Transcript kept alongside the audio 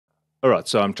All right,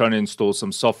 so I'm trying to install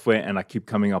some software and I keep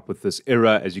coming up with this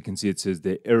error. As you can see, it says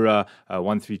the error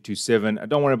 1327.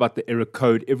 Don't worry about the error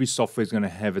code. Every software is going to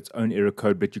have its own error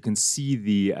code, but you can see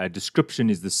the description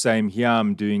is the same. Here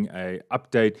I'm doing a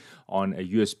update on a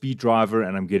USB driver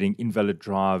and I'm getting invalid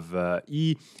drive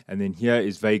E. And then here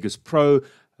is Vegas Pro.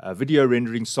 Video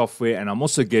rendering software, and I'm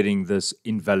also getting this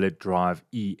invalid drive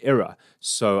E error.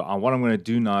 So what I'm going to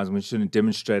do now is I'm just going to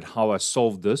demonstrate how I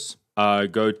solved this. I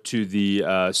go to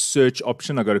the search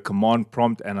option, I go to command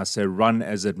prompt and I say run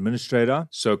as administrator.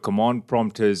 So command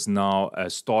prompt is now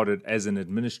started as an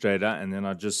administrator, and then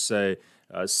I just say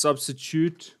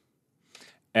substitute.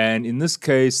 And in this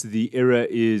case, the error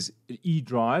is E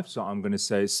drive. So I'm going to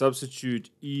say substitute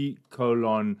E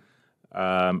colon,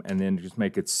 and then just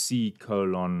make it C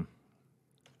colon.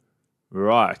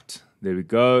 Right, there we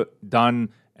go, done.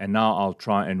 And now I'll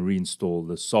try and reinstall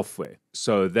the software.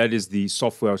 So that is the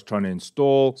software I was trying to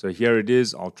install. So here it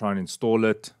is. I'll try and install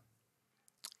it.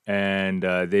 And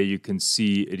there you can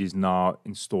see it is now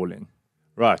installing.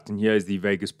 Right, and here is the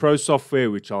Vegas Pro software,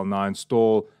 which I'll now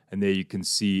install. And there you can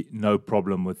see no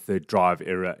problem with the drive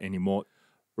error anymore.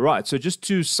 Right, so just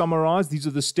to summarize, these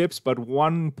are the steps, but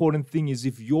one important thing is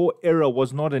if your error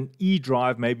was not an E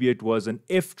drive, maybe it was an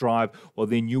F drive, well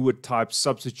then you would type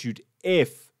substitute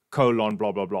F colon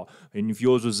blah blah blah. And if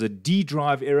yours was a D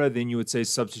drive error, then you would say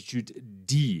substitute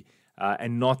D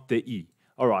and not the E.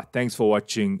 All right, thanks for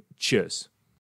watching. Cheers.